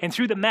pain and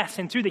through the mess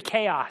and through the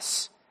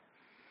chaos.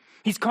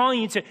 He's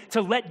calling you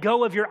to let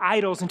go of your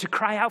idols and to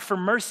cry out for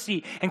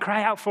mercy and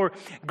cry out for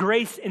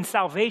grace and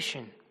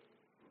salvation.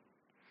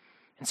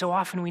 And so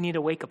often we need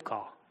a wake-up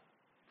call.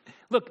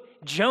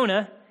 Look,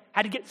 Jonah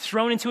had to get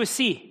thrown into a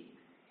sea,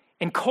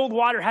 and cold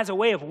water has a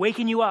way of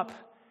waking you up.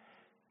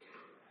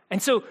 And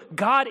so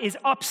God is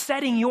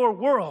upsetting your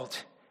world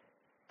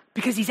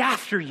because he's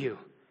after you.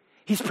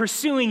 He's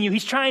pursuing you.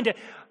 He's trying to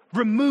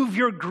remove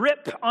your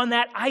grip on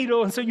that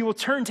idol, and so you will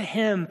turn to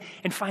him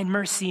and find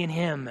mercy in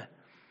him.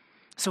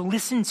 So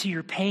listen to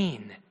your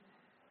pain.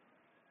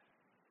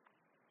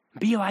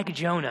 Be like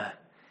Jonah.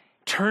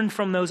 Turn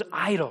from those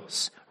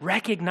idols.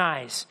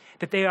 Recognize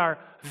that they are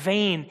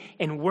vain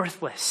and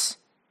worthless.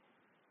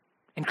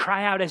 And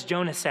cry out as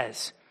Jonah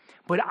says,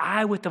 but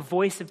I with the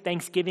voice of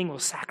thanksgiving will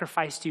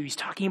sacrifice to you. He's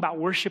talking about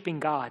worshiping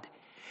God.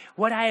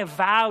 What I have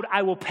vowed,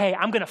 I will pay.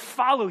 I'm going to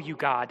follow you,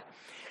 God.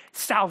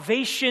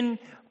 Salvation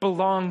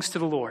belongs to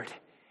the Lord.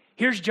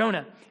 Here's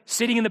Jonah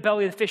sitting in the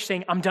belly of the fish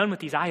saying, I'm done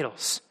with these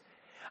idols.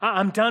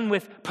 I'm done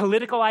with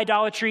political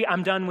idolatry.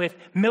 I'm done with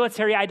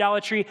military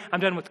idolatry. I'm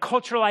done with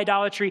cultural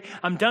idolatry.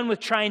 I'm done with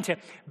trying to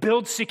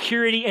build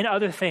security in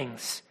other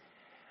things.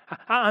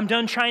 I'm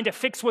done trying to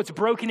fix what's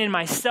broken in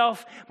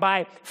myself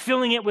by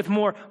filling it with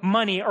more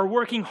money or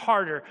working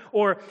harder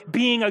or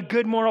being a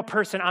good moral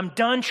person. I'm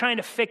done trying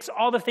to fix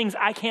all the things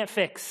I can't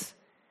fix.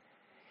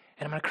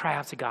 And I'm going to cry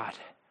out to God.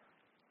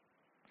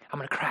 I'm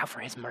going to cry out for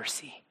his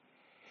mercy.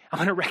 I'm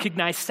going to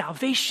recognize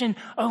salvation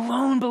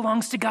alone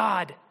belongs to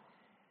God.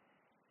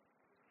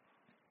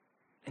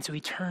 And so he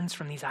turns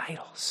from these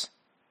idols.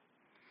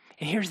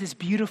 And here's this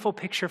beautiful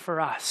picture for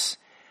us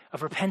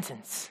of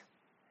repentance.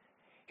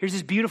 Here's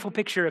this beautiful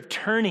picture of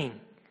turning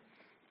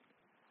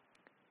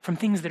from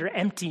things that are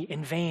empty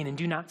and vain and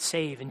do not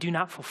save and do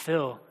not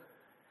fulfill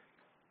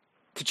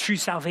to true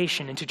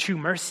salvation and to true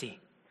mercy.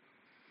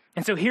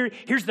 And so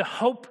here's the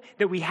hope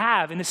that we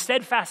have in the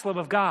steadfast love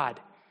of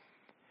God.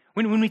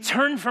 When we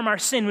turn from our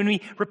sin, when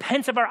we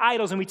repent of our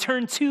idols and we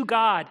turn to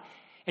God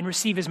and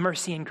receive his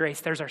mercy and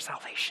grace, there's our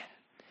salvation.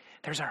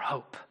 There's our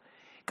hope.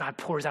 God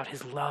pours out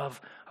his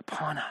love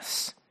upon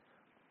us.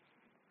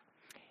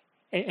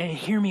 And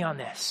hear me on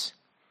this.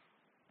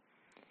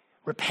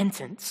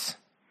 Repentance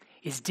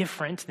is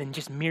different than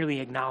just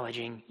merely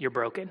acknowledging you're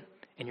broken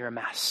and you're a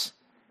mess.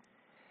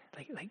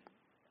 Like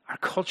our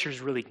culture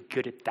is really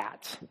good at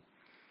that.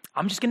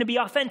 I'm just going to be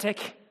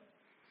authentic.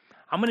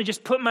 I'm going to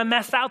just put my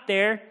mess out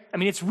there. I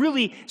mean, it's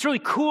really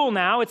cool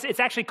now. It's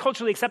actually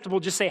culturally acceptable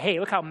to just say,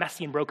 hey, look how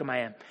messy and broken I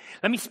am.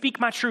 Let me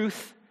speak my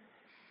truth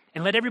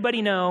and let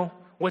everybody know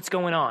what's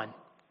going on.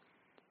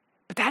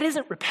 But that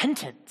isn't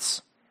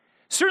repentance.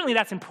 Certainly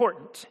that's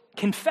important.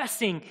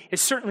 Confessing is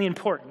certainly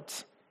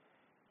important.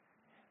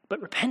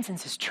 But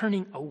repentance is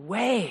turning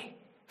away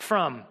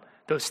from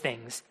those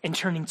things and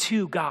turning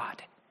to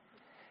God.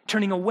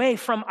 Turning away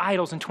from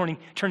idols and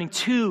turning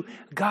to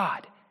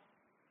God.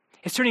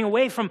 It's turning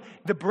away from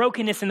the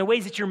brokenness and the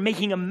ways that you're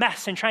making a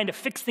mess and trying to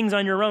fix things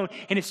on your own,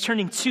 and it's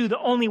turning to the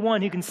only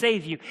one who can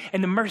save you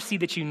and the mercy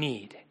that you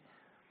need.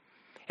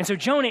 And so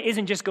Jonah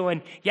isn't just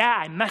going, yeah,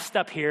 I messed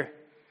up here.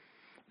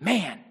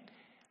 Man,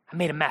 I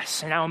made a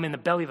mess, and now I'm in the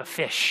belly of a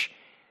fish.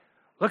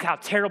 Look how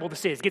terrible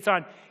this is. Gets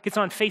on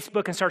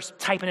Facebook and starts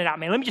typing it out.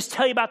 Man, let me just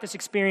tell you about this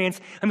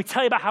experience. Let me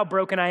tell you about how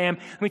broken I am.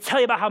 Let me tell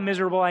you about how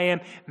miserable I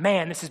am.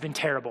 Man, this has been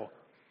terrible.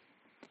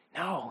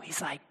 No,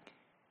 he's like,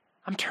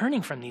 I'm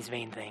turning from these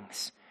vain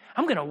things.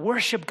 I'm going to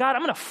worship God.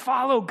 I'm going to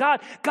follow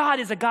God.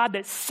 God is a God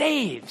that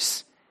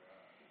saves.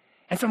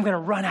 And so I'm going to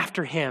run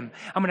after him.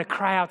 I'm going to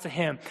cry out to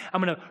him. I'm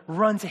going to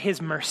run to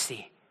his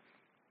mercy.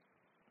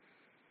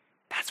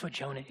 That's what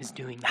Jonah is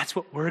doing. That's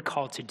what we're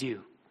called to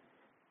do.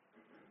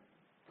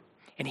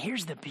 And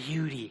here's the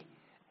beauty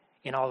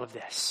in all of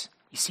this.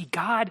 You see,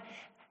 God,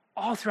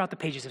 all throughout the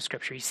pages of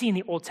Scripture, you see in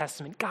the Old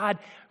Testament, God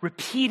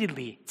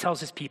repeatedly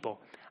tells his people,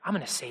 I'm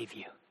going to save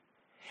you.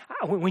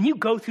 When you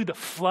go through the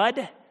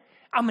flood,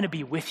 I'm going to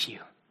be with you.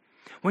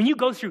 When you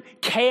go through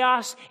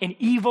chaos and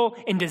evil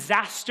and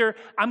disaster,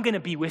 I'm going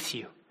to be with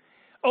you.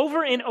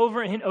 Over and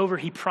over and over,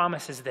 he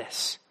promises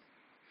this.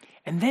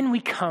 And then we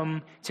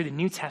come to the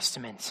New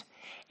Testament,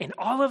 and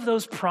all of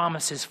those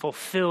promises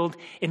fulfilled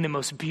in the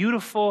most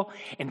beautiful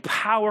and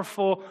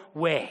powerful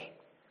way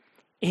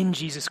in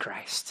Jesus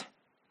Christ.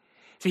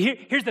 So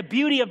here's the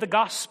beauty of the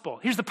gospel.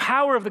 Here's the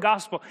power of the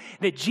gospel,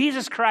 that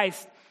Jesus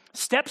Christ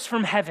steps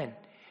from heaven,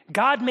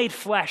 God made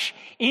flesh,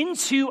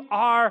 into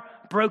our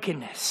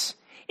brokenness,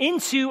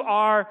 into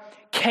our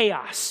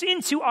chaos,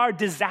 into our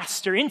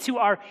disaster, into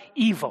our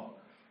evil.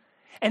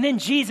 And then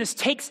Jesus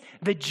takes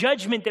the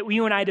judgment that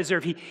you and I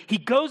deserve. He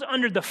goes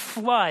under the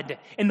flood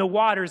in the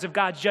waters of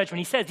God's judgment.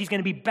 He says he's going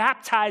to be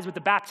baptized with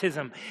the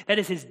baptism that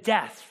is his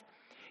death.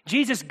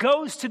 Jesus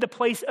goes to the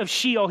place of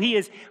Sheol. He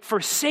is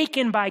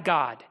forsaken by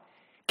God,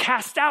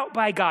 cast out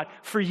by God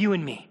for you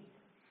and me.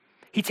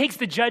 He takes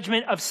the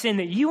judgment of sin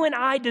that you and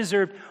I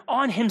deserved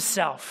on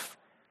himself.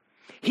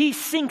 He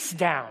sinks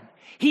down.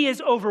 He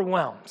is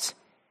overwhelmed.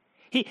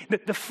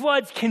 The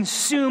floods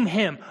consume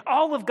him.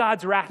 All of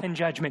God's wrath and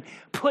judgment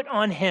put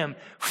on him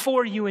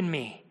for you and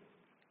me.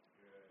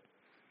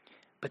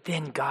 But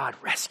then God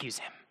rescues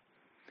him.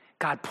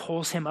 God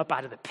pulls him up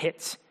out of the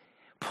pits,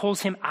 pulls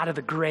him out of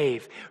the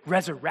grave,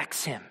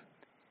 resurrects him.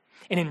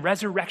 And in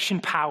resurrection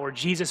power,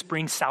 Jesus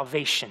brings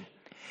salvation.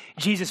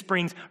 Jesus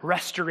brings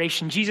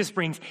restoration. Jesus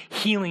brings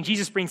healing.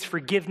 Jesus brings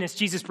forgiveness.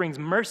 Jesus brings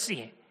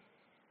mercy.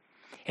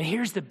 And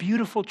here's the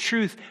beautiful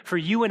truth for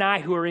you and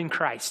I who are in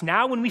Christ.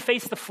 Now when we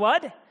face the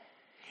flood,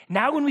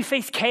 now when we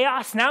face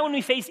chaos, now when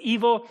we face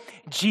evil,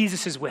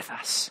 Jesus is with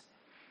us.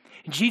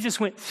 Jesus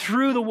went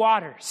through the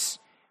waters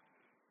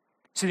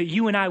so that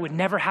you and I would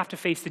never have to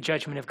face the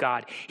judgment of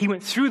God. He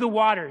went through the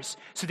waters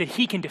so that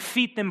he can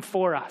defeat them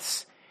for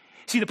us.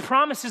 See, the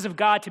promises of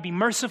God to be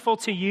merciful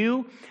to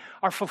you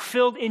are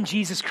fulfilled in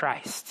Jesus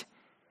Christ.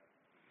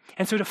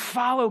 And so to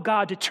follow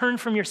God, to turn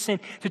from your sin,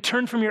 to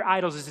turn from your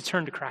idols, is to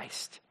turn to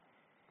Christ.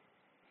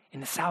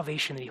 And the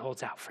salvation that he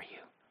holds out for you,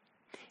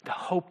 the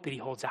hope that he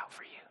holds out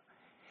for you,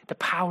 the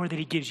power that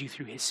he gives you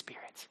through his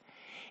Spirit.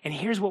 And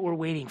here's what we're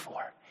waiting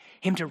for,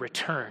 him to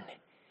return.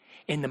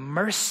 And the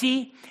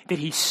mercy that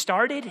he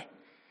started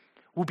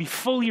will be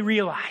fully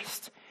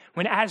realized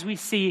when, as we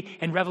see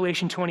in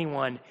Revelation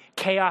 21,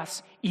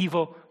 chaos,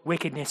 evil,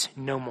 wickedness,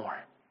 no more.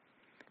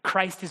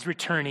 Christ is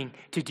returning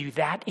to do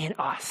that in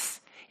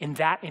us, and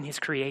that in his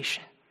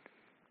creation.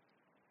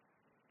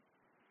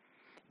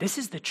 This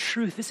is the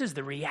truth. This is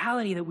the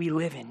reality that we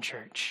live in,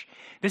 church.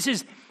 This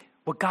is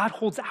what God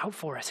holds out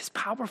for us, his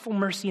powerful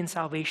mercy and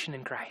salvation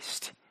in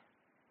Christ.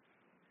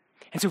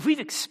 And so if we've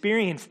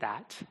experienced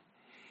that,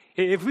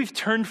 if we've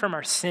turned from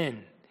our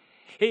sin,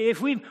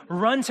 if we've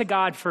run to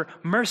God for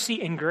mercy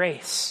and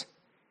grace,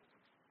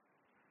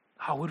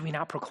 would we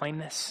not proclaim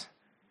this?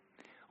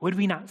 would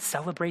we not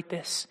celebrate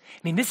this? I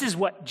mean, this is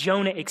what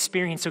Jonah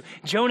experienced. So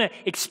Jonah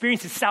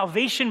experiences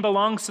salvation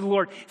belongs to the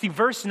Lord. See,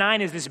 verse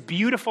 9 is this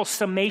beautiful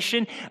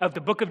summation of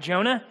the book of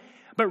Jonah,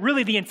 but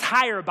really the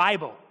entire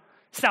Bible.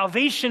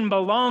 Salvation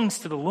belongs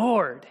to the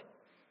Lord.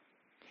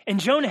 And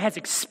Jonah has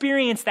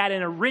experienced that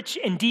in a rich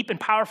and deep and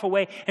powerful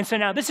way. And so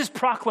now this is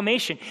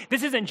proclamation.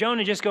 This isn't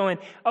Jonah just going,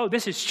 oh,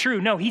 this is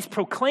true. No, he's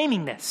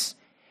proclaiming this.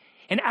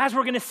 And as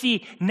we're going to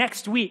see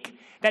next week,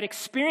 that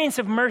experience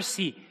of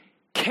mercy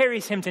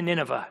carries him to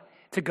Nineveh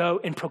to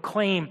go and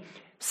proclaim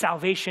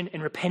salvation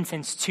and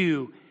repentance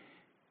to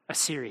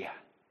Assyria.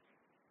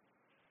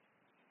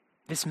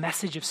 This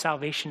message of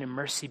salvation and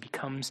mercy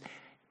becomes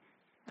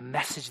the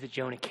message that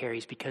Jonah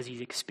carries because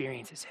he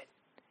experiences it.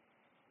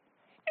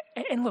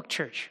 And look,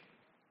 church,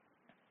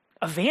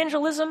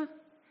 evangelism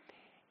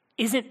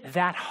isn't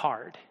that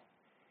hard.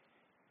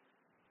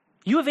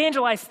 You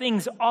evangelize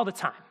things all the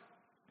time.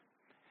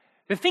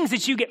 The things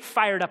that you get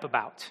fired up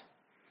about.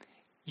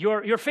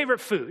 Your favorite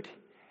food,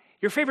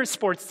 your favorite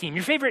sports team,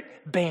 your favorite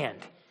band,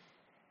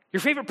 your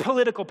favorite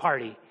political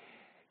party,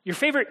 your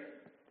favorite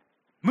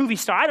movie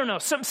star, I don't know,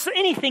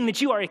 anything that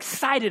you are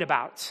excited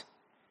about,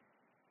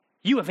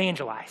 you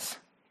evangelize.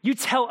 You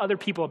tell other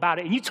people about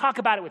it, and you talk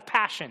about it with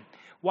passion.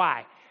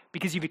 Why?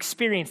 Because you've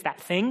experienced that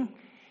thing,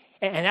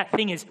 and that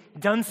thing has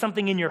done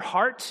something in your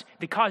heart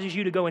that causes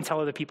you to go and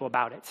tell other people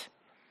about it.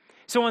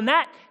 So in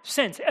that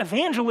sense,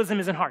 evangelism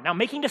isn't hard. Now,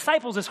 making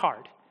disciples is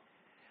hard,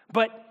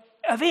 but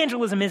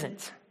evangelism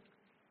isn't.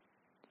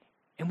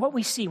 And what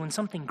we see when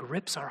something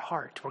grips our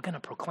heart, we're going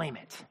to proclaim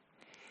it.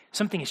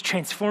 Something is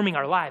transforming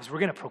our lives, we're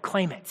going to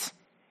proclaim it.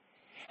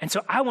 And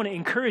so I want to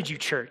encourage you,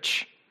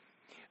 church,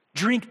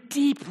 drink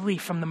deeply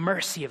from the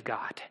mercy of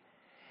God.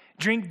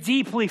 Drink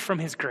deeply from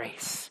his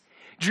grace.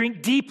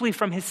 Drink deeply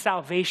from his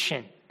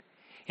salvation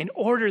in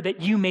order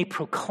that you may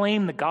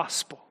proclaim the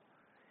gospel.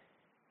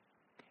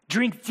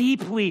 Drink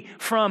deeply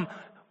from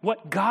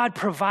what God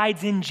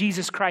provides in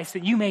Jesus Christ,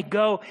 that you may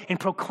go and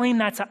proclaim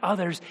that to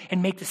others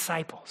and make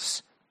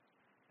disciples.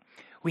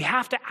 We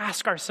have to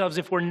ask ourselves,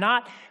 if we're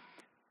not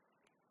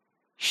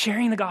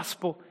sharing the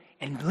gospel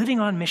and living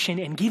on mission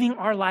and giving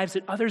our lives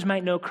that others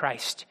might know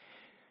Christ,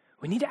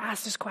 we need to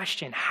ask this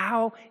question: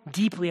 how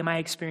deeply am I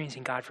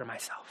experiencing God for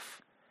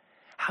myself?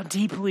 How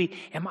deeply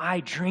am I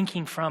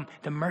drinking from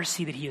the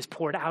mercy that he has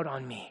poured out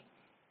on me?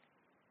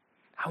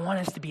 I want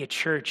us to be a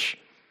church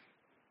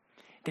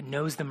that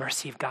knows the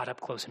mercy of God up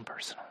close and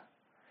personal.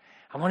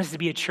 I want us to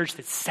be a church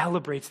that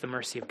celebrates the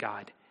mercy of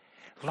God.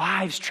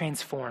 Lives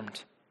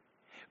transformed.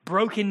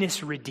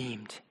 Brokenness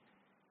redeemed.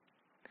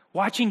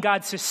 Watching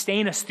God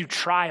sustain us through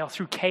trial,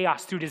 through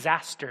chaos, through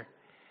disaster.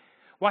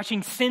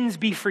 Watching sins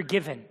be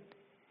forgiven.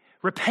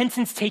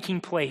 Repentance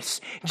taking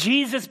place.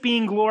 Jesus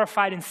being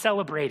glorified and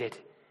celebrated.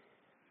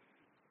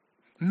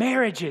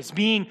 Marriages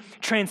being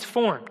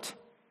transformed.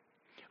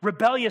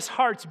 Rebellious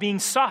hearts being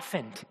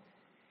softened.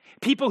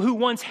 People who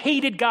once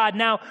hated God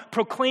now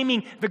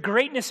proclaiming the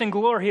greatness and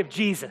glory of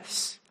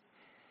Jesus.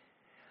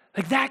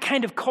 Like that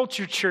kind of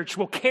culture, church,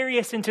 will carry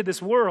us into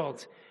this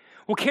world.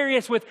 Will carry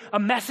us with a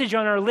message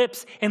on our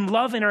lips and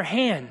love in our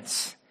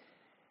hands.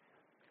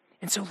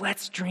 And so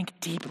let's drink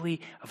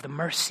deeply of the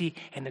mercy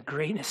and the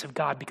greatness of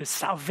God, because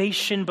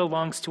salvation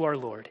belongs to our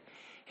Lord.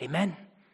 Amen.